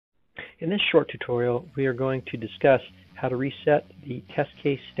In this short tutorial, we are going to discuss how to reset the test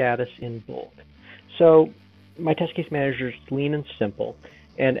case status in bulk. So my test case manager is lean and simple,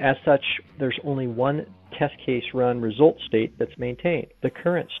 and as such, there's only one test case run result state that's maintained, the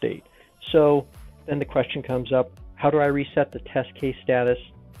current state. So then the question comes up, how do I reset the test case status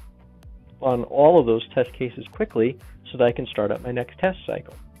on all of those test cases quickly so that I can start up my next test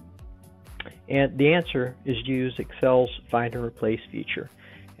cycle? And the answer is to use Excel's Find and Replace feature.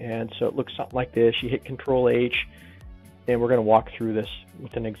 And so it looks something like this. You hit Control H, and we're going to walk through this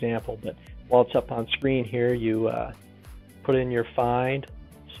with an example. But while it's up on screen here, you put in your find,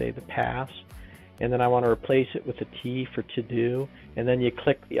 say the pass, and then I want to replace it with a T for to-do, and then you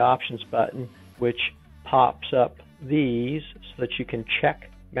click the options button, which pops up these so that you can check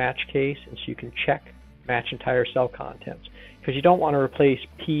match case, and so you can check match entire cell contents. Because you don't want to replace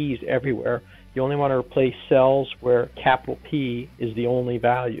P's everywhere. You only want to replace cells where capital P is the only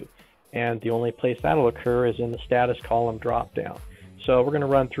value. And the only place that'll occur is in the status column drop down. So we're going to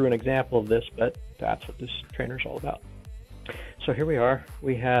run through an example of this, but that's what this trainer is all about. So here we are.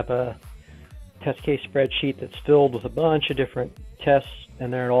 We have a test case spreadsheet that's filled with a bunch of different tests,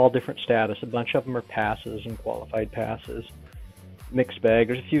 and they're in all different status. A bunch of them are passes and qualified passes. Mixed bag.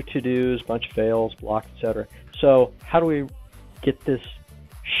 There's a few to-dos, a bunch of fails, blocks, etc. So how do we get this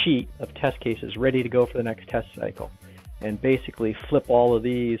sheet of test cases ready to go for the next test cycle? And basically flip all of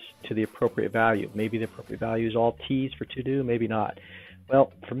these to the appropriate value. Maybe the appropriate value is all T's for to-do, maybe not.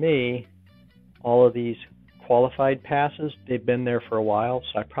 Well, for me, all of these qualified passes, they've been there for a while,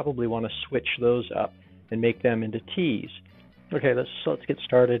 so I probably want to switch those up and make them into T's. Okay, let's get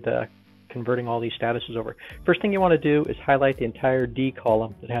started converting all these statuses over. First thing you want to do is highlight the entire D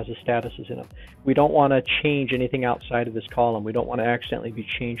column that has the statuses in them. We don't want to change anything outside of this column. We don't want to accidentally be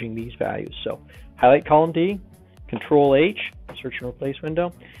changing these values. So highlight column D, Control H, search and replace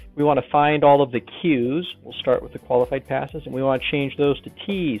window. We want to find all of the Q's. We'll start with the qualified passes, and we want to change those to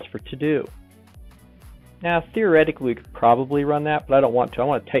T's for to do. Now theoretically we could probably run that, but I don't want to. I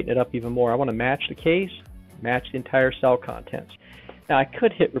want to tighten it up even more. I want to match the case, match the entire cell contents. Now I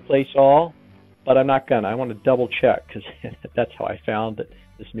could hit replace all, but I'm not gonna. I want to double check because that's how I found that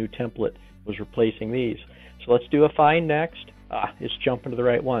this new template was replacing these. So let's do a find next. It's jumping to the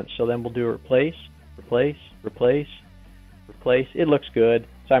right one. So then we'll do a replace, replace, replace, replace. It looks good,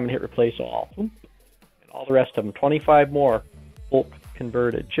 so I'm gonna hit replace all. And all the rest of them, 25 more, bulk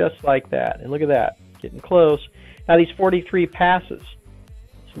converted, just like that. And look at that, getting close. Now these 43 passes,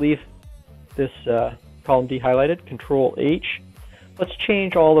 let's leave this column D highlighted, Control H. Let's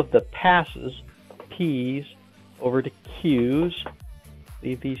change all of the passes, P's, over to Q's.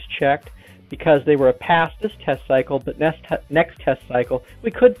 Leave these checked because they were a pass this test cycle, but next test cycle, we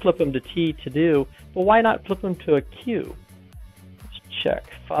could flip them to T to do, but why not flip them to a Q? Let's check.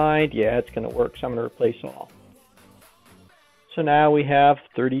 Find, yeah, it's going to work, so I'm going to replace all. So now we have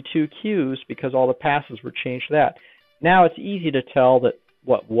 32 Q's because all the passes were changed to that. Now it's easy to tell that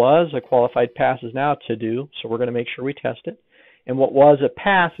what was a qualified pass is now to do, so we're going to make sure we test it. And what was a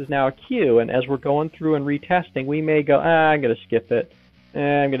pass is now a Q, and as we're going through and retesting, we may go, I'm going to skip it.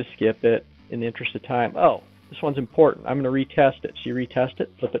 I'm going to skip it in the interest of time. Oh, this one's important. I'm going to retest it. So you retest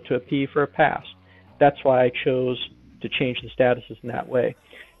it, flip it to a P for a pass. That's why I chose to change the statuses in that way.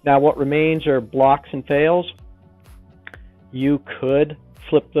 Now what remains are blocks and fails. You could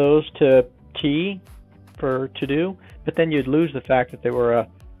flip those to T for to do, but then you'd lose the fact that they were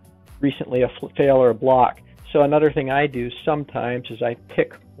recently a fail or a block. So another thing I do sometimes is I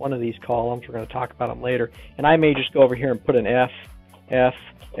pick one of these columns, we're going to talk about them later, and I may just go over here and put an F, F,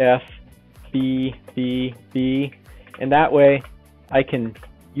 F, B, B, B, and that way I can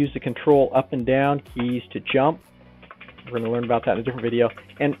use the control up and down keys to jump. We're going to learn about that in a different video,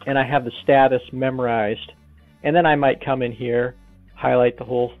 and I have the status memorized. And then I might come in here, highlight the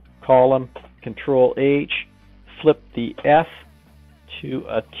whole column, Control H, flip the F to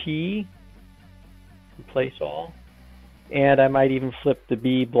a T, replace all, and I might even flip the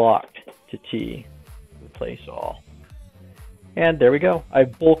B blocked to T, replace all. And there we go.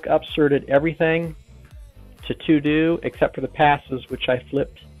 I've bulk upserted everything to do except for the passes, which I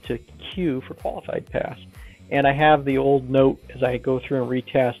flipped to Q for qualified pass. And I have the old note as I go through and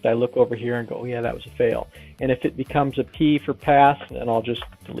retest. I look over here and go, oh yeah, that was a fail. And if it becomes a P for pass, then I'll just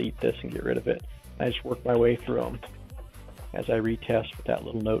delete this and get rid of it. I just work my way through them as I retest with that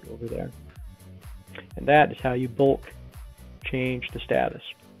little note over there. And that is how you bulk change the status.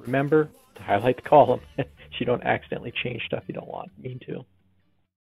 Remember to highlight the column so you don't accidentally change stuff you don't mean to.